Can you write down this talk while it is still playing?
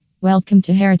Welcome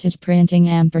to Heritage Printing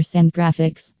Ampersand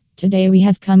Graphics. Today we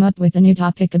have come up with a new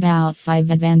topic about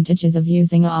 5 advantages of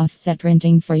using offset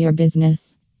printing for your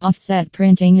business. Offset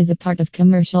printing is a part of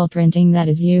commercial printing that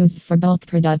is used for bulk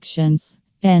productions.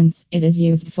 Hence, it is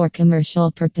used for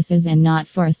commercial purposes and not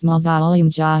for small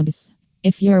volume jobs.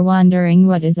 If you're wondering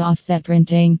what is offset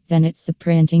printing, then it's a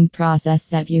printing process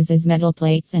that uses metal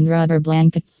plates and rubber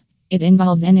blankets. It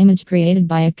involves an image created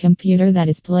by a computer that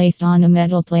is placed on a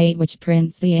metal plate which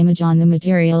prints the image on the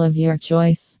material of your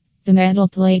choice. The metal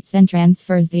plates then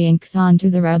transfers the inks onto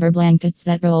the rubber blankets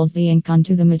that rolls the ink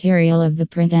onto the material of the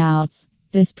printouts.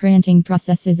 This printing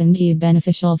process is indeed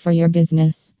beneficial for your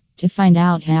business. To find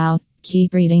out how,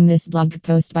 keep reading this blog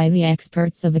post by the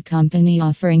experts of a company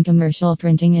offering commercial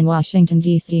printing in Washington,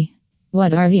 D.C.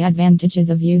 What are the advantages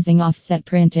of using offset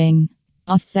printing?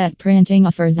 Offset printing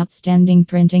offers outstanding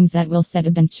printings that will set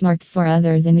a benchmark for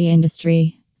others in the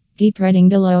industry. Keep reading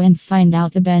below and find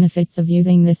out the benefits of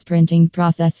using this printing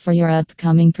process for your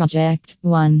upcoming project.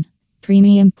 1.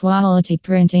 Premium quality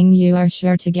printing. You are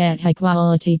sure to get high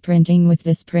quality printing with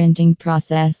this printing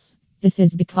process. This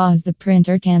is because the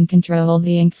printer can control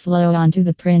the ink flow onto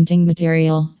the printing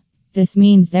material. This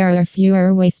means there are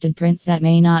fewer wasted prints that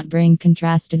may not bring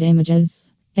contrasted images.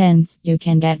 Hence, you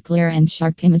can get clear and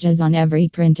sharp images on every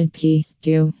printed piece.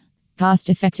 2. Cost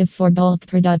effective for bulk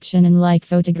production. Unlike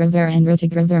photogravure and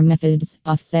rotogravure methods,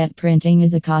 offset printing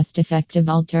is a cost effective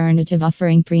alternative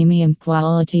offering premium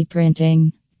quality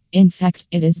printing. In fact,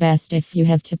 it is best if you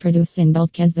have to produce in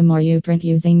bulk, as the more you print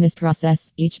using this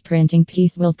process, each printing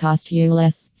piece will cost you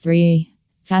less. 3.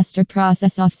 Faster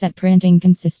process. Offset printing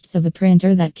consists of a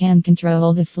printer that can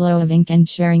control the flow of ink,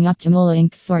 ensuring optimal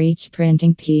ink for each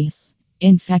printing piece.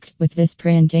 In fact, with this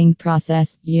printing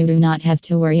process, you do not have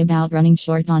to worry about running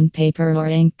short on paper or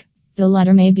ink. The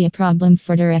latter may be a problem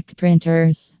for direct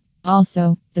printers.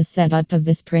 Also, the setup of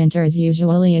this printer is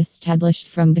usually established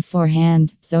from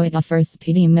beforehand, so it offers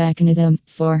speedy mechanism.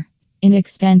 4.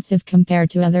 Inexpensive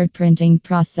compared to other printing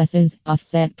processes.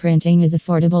 Offset printing is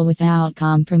affordable without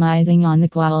compromising on the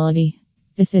quality.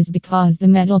 This is because the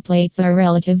metal plates are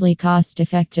relatively cost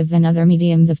effective than other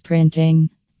mediums of printing.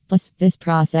 Plus, this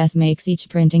process makes each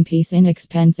printing piece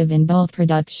inexpensive in bulk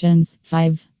productions.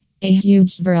 5. A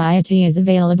huge variety is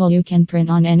available. You can print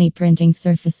on any printing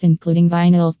surface, including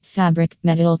vinyl, fabric,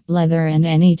 metal, leather, and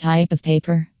any type of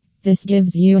paper. This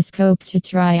gives you a scope to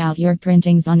try out your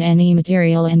printings on any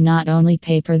material and not only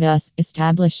paper, thus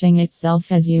establishing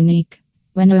itself as unique.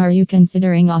 When are you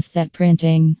considering offset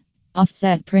printing?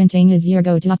 Offset printing is your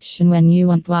go-to option when you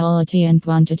want quality and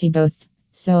quantity both.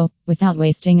 So, without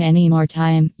wasting any more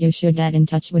time, you should get in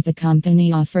touch with a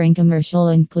company offering commercial,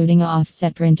 including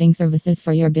offset printing services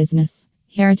for your business.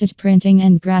 Heritage Printing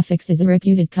and Graphics is a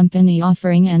reputed company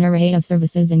offering an array of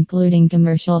services, including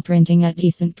commercial printing at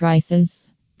decent prices.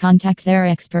 Contact their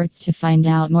experts to find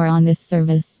out more on this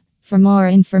service. For more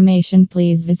information,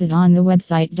 please visit on the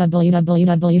website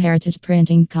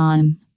www.heritageprinting.com.